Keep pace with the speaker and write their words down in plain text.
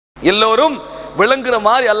எல்லோரும் விளங்குற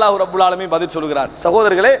மாதிரி அல்லாஹ் ரப்புல் ஆலமீன் பதில் சொல்கிறான்.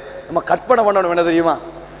 சகோதரர்களே, நம்ம கற்பனை பண்ணணும் என்ன தெரியுமா?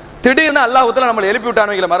 திடீர்னு அல்லாஹ்வுத்தாலா நம்மளை எழுப்பி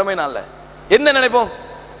விட்டானுங்கள மறுமை நாள்ல என்ன நினைப்போம்?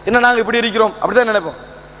 என்ன நாங்க இப்படி இருக்கிறோம் அப்படிதான் நினைப்போம்.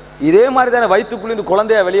 இதே மாதிரி தானே வயிற்றுக்குள்ள இருந்து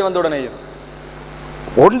குழந்தைய வெளியே வந்த உடனேயே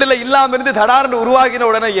ஒன்றில் இல்லாம இருந்து தடார்னு உருவாகின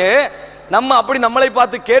உடனேயே நம்ம அப்படி நம்மளை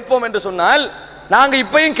பார்த்து கேட்போம் என்று சொன்னால் நாங்க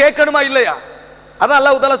இப்பயும் கேட்கணுமா இல்லையா? அதான்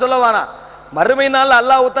அல்லாஹ்வுத்தாலா சொல்லவானா, மறுமை நாள்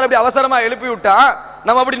அல்லாஹ்வுத்தாலா அப்படி அவசரமா எழுப்பி விட்டா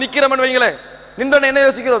நம்ம அப்படி நிக்கிறோம்னு வைங்களேன், நின்றோன்னு என்ன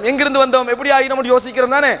யோசிக்கிறோம்? எங்கிருந்து வந்தோம், எப்படி ஆகினோம்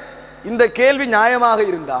யோசிக்கிறோம் தானே. இந்த கேள்வி நியாயமாக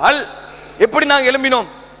இருந்தால் எப்படி நாங்கள் எழும்பினோம்,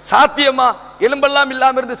 சாத்தியமா, எலும்பெல்லாம்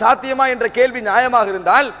இல்லாம இருந்து சாத்தியமா என்ற கேள்வி நியாயமாக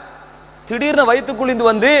இருந்தால் திடீர்னு வயிற்றுக்குள்ளிருந்து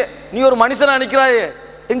வந்து நீ ஒரு மனுஷனா நிற்கிறாயே,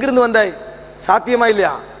 எங்கிருந்து வந்தாய், சாத்தியமா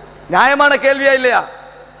இல்லையா? நியாயமான கேள்வியா இல்லையா?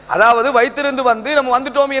 அதாவது வயிற்றிலிருந்து வந்து நம்ம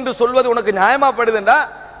வந்துட்டோம் என்று சொல்வது உனக்கு நியாயமா படுதுண்டா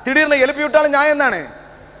திடீர்னு எழுப்பி விட்டாலும் நியாயம் தானே.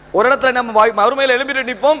 ஒரு இடத்துல நம்ம மறுமையில் எழுப்பிட்டு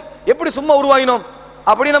நிற்போம், எப்படி சும்மா உருவாகினோம்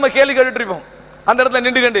அப்படி நம்ம கேள்வி கேட்டுட்டு இருப்போம் அந்த இடத்துல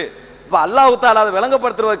நின்று கண்டு. இப்ப அல்லாஹ் தஆலா அதை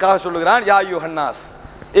விளங்கப்படுத்துவதற்காக சொல்லுகிறான், யா அய்யுஹன்னாஸ்,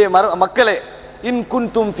 ஏ மக்களே, இன்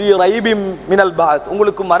குன்தும் ஃபீ ரைபிம் மினல் பாத்,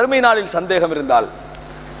 உங்களுக்கு மறுமை நாளில் சந்தேகம் இருந்தால்,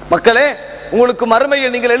 மக்களே உங்களுக்கு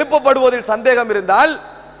மறுமையில் நீங்கள் எழுப்பப்படுவதில் சந்தேகம் இருந்தால்,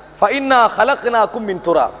 ஃபஇன்னா ஹலக்னாகும் மின்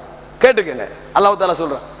துராப், கேட்டுக்கங்க, அல்லாஹ் தஆலா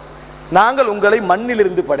சொல்றான், நாங்கள் உங்களை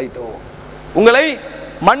மண்ணிலிருந்து படைத்தோம், உங்களை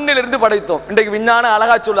மண்ணிலிருந்து படைத்தோம். இன்றைக்கு விஞ்ஞான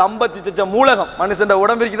அழகா சொல்லு 50 சச்ச மூலகம் மனுஷன்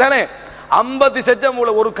உடம்பிற்கு தானே, 50 சச்ச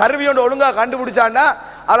மூலம் ஒரு கருவி ஒன்று ஒழுங்கா கண்டுபிடிச்சான்னா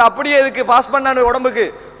அதை அப்படியே இதுக்கு பாஸ் பண்ண உடம்புக்கு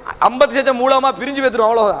 50 சச்ச மூலமா பிரிஞ்சு வைத்துரும்,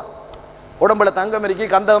 அவ்வளவுதான். உடம்புல தங்கம் இருக்கு,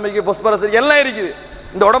 கந்தகம் இருக்கு, பொஸ்பரஸ் எல்லாம் இருக்குது.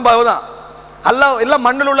 இந்த உடம்பு அதுதான். அல்லாஹ் எல்லாம்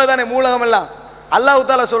மண்ணில் உள்ளதானே மூலகம் எல்லாம். அல்லாஹ்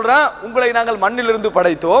தஆலா சொல்றான், உங்களை நாங்கள் மண்ணிலிருந்து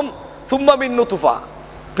படைத்தோம், சும்ம மின் நுத்ஃபா,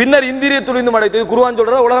 பின்னர் இந்திரிய துளிந்து படைத்தது. குர்ஆன்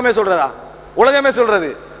சொல்றதா உலகமே சொல்றதா? உலகமே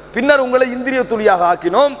சொல்றது. பின்னர் உங்களை இந்திரிய துளியாக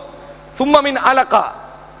ஆக்கினோம், சும்ம மின் அலகா,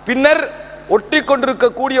 பின்னர் ஒட்டி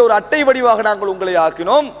கொண்டிருக்கக்கூடிய ஒரு அட்டை வடிவாக நாங்கள் உங்களை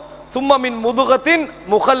ஆக்கினோம், சும்ம மின் முதுகத்தின்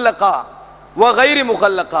முகல்லகா வ கைரி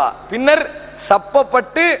முகல்லகா, பின்னர்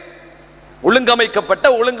சப்பப்பட்டு ஒழுங்கமைக்கப்பட்ட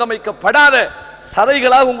ஒழுங்கமைக்கப்படாத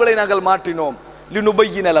சதைகளாக உங்களை நாங்கள் மாற்றினோம்,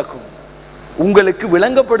 லினுபையின லக்கும், உங்களுக்கு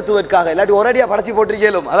விளங்கப்படுத்துவதற்காக. இல்லாட்டி ஒரேடியா படைச்சி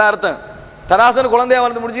போட்டிருக்கேலும் அதான் அர்த்தம். தராசன் குழந்தையா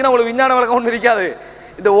வந்து முடிஞ்சீங்கன்னா உங்களுக்கு விஞ்ஞான விளக்கம் ஒன்று இருக்காது.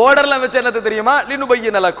 இந்த ஓர்டர்லாம் வச்சு என்னது தெரியுமா?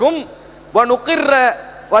 லினுபையின லக்கும் வ நுகிர்ர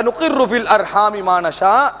வ நுகிர்ரு ஃபில் அர்ஹாமி மா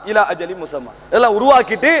நஷா இலா அஜலி முஸம்மா, இதெல்லாம்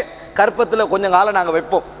உருவாக்கிட்டு கற்பத்தில் கொஞ்சம் காலம் நாங்கள்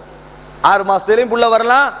வைப்போம். 6 மாசத்திலையும் புள்ள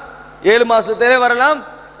வரலாம், 7 மாசத்திலே வரலாம்,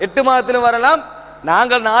 8 மாதத்திலும் வரலாம்,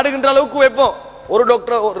 நாங்கள் நாடுகின்ற அளவுக்கு வைப்போம். ஒரு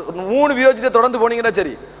டாக்டர் ஒரு 3 வியோஜித்தை தொடர்ந்து போனீங்கன்னா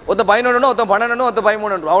சரி, ஒருத்தன் 11, ஒருத்தன் 12, ஒருத்தன்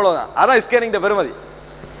 13, அவ்வளவுதான். அதான் ஸ்கேனிங் பெருமதி.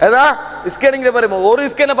 அதான் ஸ்கேனிங் பெருமை. ஒரு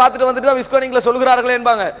ஸ்கேனை பார்த்துட்டு வந்துட்டு தான் ஸ்கேனிங்ல சொல்கிறார்களே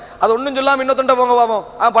என்பாங்க. அது ஒன்றும் சொல்லாம இன்னொருத்தண்ட போங்க பாப்போம்,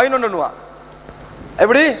 அவன் 11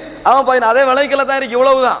 எப்படி அவன் 11, அதே விளைக்கல தான் இருக்கு,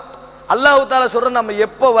 இவ்வளவுதான். அல்லாஹ் தஆலா சொல்ற நம்ம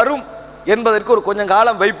எப்போ வரும் என்பதற்கு ஒரு கொஞ்சம்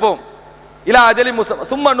காலம் வைப்போம். இலா அஜலி முஸம்மா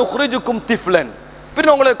சும்ம நுக்ரிஜுக்கும் திஃப்லன்,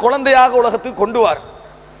 பின்ன உங்களை குழந்தையாக உலகத்துக்கு கொண்டு வார்.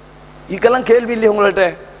 இதுக்கெல்லாம் கேள்வி இல்லையே உங்கள்கிட்ட?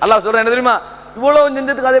 அல்லாஹ் சொல்றேன் என்ன தெரியுமா? இவ்வளவு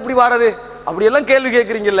செஞ்சதுக்கு அது எப்படி வாரது அப்படி எல்லாம் கேள்வி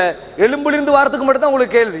கேட்குறீங்கல்ல. எலும்பிலிருந்து வாரத்துக்கு மட்டும்தான்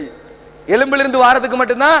உங்களுக்கு கேள்வி, எலும்பிலிருந்து வாரத்துக்கு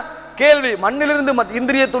மட்டும்தான் கேள்வி. மண்ணிலிருந்து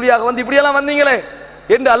இந்திரிய துளியாக வந்து இப்படியெல்லாம் வந்தீங்களே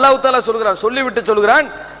என்று அல்லாஹ் தஆலா சொல்கிறான். சொல்லிவிட்டு சொல்கிறான்,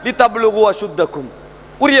 லி தப்லுகு அஷுத்தக்கும்,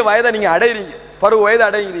 உரிய வயதை நீங்க அடைகிறீங்க, பருவ வயதை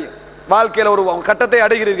அடைகிறீங்க, வாழ்க்கையில ஒரு கட்டத்தை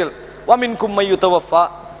அடைகிறீர்கள். வமின்கும் மை யுதவஃபா,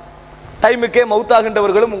 டைமுக்கே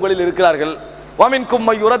மௌத்தாகின்றவர்களும் உங்களில் இருக்கிறார்கள். வமின்கும்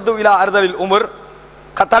மை யுரத்து இலா அர்தலில் உமர்,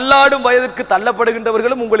 தள்ளாடும் வயதிற்கு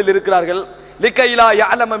தள்ளப்படுகின்றவர்களும் உங்களில் இருக்கிறார்கள். லிகைலா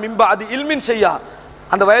யஅலம மின் பஅதி இல்மின் ஷையா,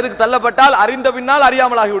 அந்த வயதுக்கு தள்ளப்பட்டால் அறிந்த பின்னால்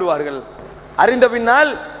அறியாமலாகி விடுவார்கள், அறிந்த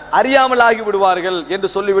பின்னால் அறியாமலாகி விடுவார்கள் என்று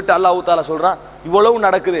சொல்லிவிட்டு அல்லாஹ் தஆலா சொல்றான், இவ்வளவு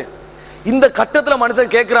நடக்குது. இந்த கட்டத்தில்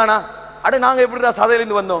மனுஷன் கேட்கிறானா, அட நாங்க எப்படி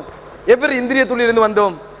சதையிலிருந்து வந்தோம், எப்படி இந்திரிய துளியிலிருந்து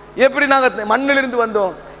வந்தோம், எப்படி நாங்க மண்ணிலிருந்து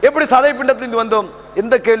வந்தோம், எப்படி சதை பிண்டத்திலிருந்து வந்தோம்,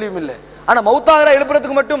 எந்த கேள்வியும் இல்லை. ஆனா மௌத்தாகிற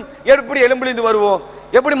எழுப்புறதுக்கு மட்டும் எப்படி எலும்பிலிருந்து வருவோம்,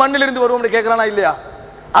 எப்படி மண்ணிலிருந்து வருவோம் கேட்கிறானா இல்லையா?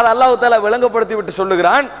 அது அல்லாஹ் தஆலா விளங்கப்படுத்தி விட்டு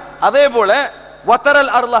சொல்லுகிறான். அதே போல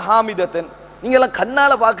வத்தரல் அர்ல ஹாமிதத்தன், நீங்க எல்லாம்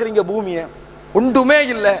கண்ணால பாக்குறீங்க பூமியை, ஒன்றுமே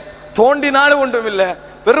இல்லை, தோண்டினாலும் ஒன்றும் இல்லை,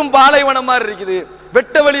 பெரும் பாலைவனம் மாதிரி இருக்குது,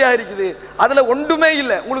 வெட்ட வழியா இருக்குது, அதுல ஒன்றுமே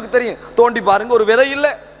இல்லை. உங்களுக்கு தெரியும், தோண்டி பாருங்க ஒரு விதை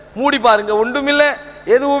இல்லை, மூடி பாருங்க ஒன்றும் இல்லை,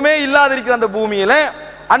 எதுவுமே இல்லாத இருக்கிற அந்த பூமியில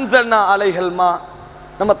அன்சல்னா அலைஹல்மா,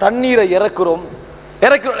 நம்ம தண்ணீரை இறக்குறோம்,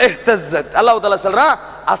 அல்லாஹ் தஆலா சொல்றான்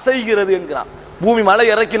அசைகிறது என்கிறான். பூமி மழை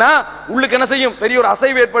இறக்கினா உள்ளுக்கு என்ன செய்யும், பெரிய ஒரு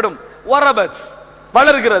அசைவு ஏற்படும். வரபத்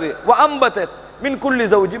வளர்கிறது, வஅம்பதத் மின் குல்லி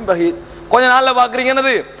ஸௌஜின் பஹீத், கொஞ்ச நாள்ல பாக்குறீங்க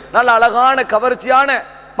என்னது, நல்ல அழகான கவர்ச்சியான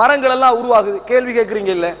மரங்கள் எல்லாம் உருவாகுது. கேள்வி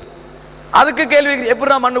கேட்குறீங்க இல்ல? அதுக்கு கேள்வி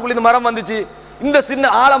எப்படி மண்ணுக்குள்ள இந்த மரம் வந்துச்சு? இந்த சின்ன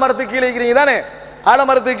ஆலமரத்துக்கு கீழே இருக்கிறீங்க தானே,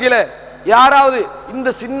 ஆலமரத்துக்கு கீழே யாராவது இந்த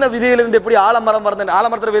சின்ன விதையிலிருந்து எப்படி ஆலமரம் வந்தேன்?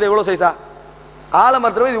 ஆலமரத்துல விதை எவ்வளவு சைஸா?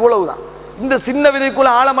 ஆலமரத்துல விதை இவ்வளவுதான். இந்த சின்ன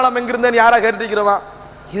விதைக்குள்ள ஆலமரம் எங்கிருந்தேன்னு யாரா கேட்டுக்கிறவா?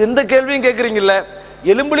 இது எந்த கேள்வியும் கேட்குறீங்கல்ல?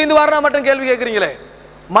 எலும்பிலிருந்து வாரனா மட்டும் கேள்வி கேட்கிறீங்களே,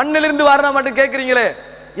 மண்ணிலிருந்து வாரனா மட்டும் கேட்கிறீங்களே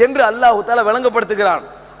என்று அல்லாஹ் தஆலா விளங்கப்படுத்துகிறான்.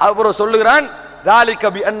 அப்புறம் சொல்லுகிறான், ذَلِكَ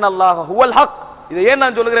بِأَنَّ اللَّهَ هُوَ الْحَقُّ. இதை ஏன்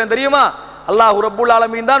நான் சொல்லுகிறேன் தெரியுமா? அல்லாஹ் ரப்புல்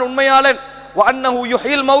ஆலமீன் தான் உண்மையாளன். وَأَنَّهُ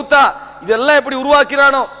يُحْيِي الْمَوْتَى. இதெல்லாம் எப்படி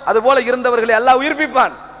உருவாக்கினானோ அதுபோல இறந்தவர்களை அல்லாஹ்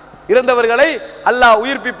உயிர்ப்பிப்பான். இறந்தவர்களை அல்லாஹ்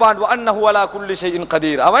உயிர்ப்பிப்பான். وَأَنَّهُ عَلَى كُلِّ شَيْءٍ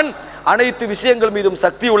قَدِيرٌ. அவன் அனைத்து விஷயங்கள் மீதும்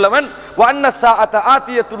சக்தி உள்ளவன். وَأَنَّ السَّاعَةَ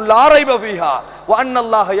آتِيَةٌ لَا رَيْبَ فِيهَا وَأَنَّ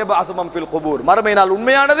اللَّهَ يَبْعَثُ مَن فِي الْقُبُورِ. மறுமை நாள்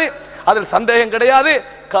உண்மையானது, அதில் சந்தேகம்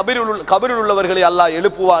கிடையாது. கபரில் உள்ளவர்களை அல்லாஹ்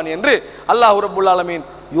எழுப்புவான் என்று அல்லாஹ் ரப்புல் ஆலமீன்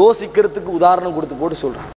யோசிக்கிறதுக்கு உதாரணம் கொடுத்து போட்டு சொல்றான்.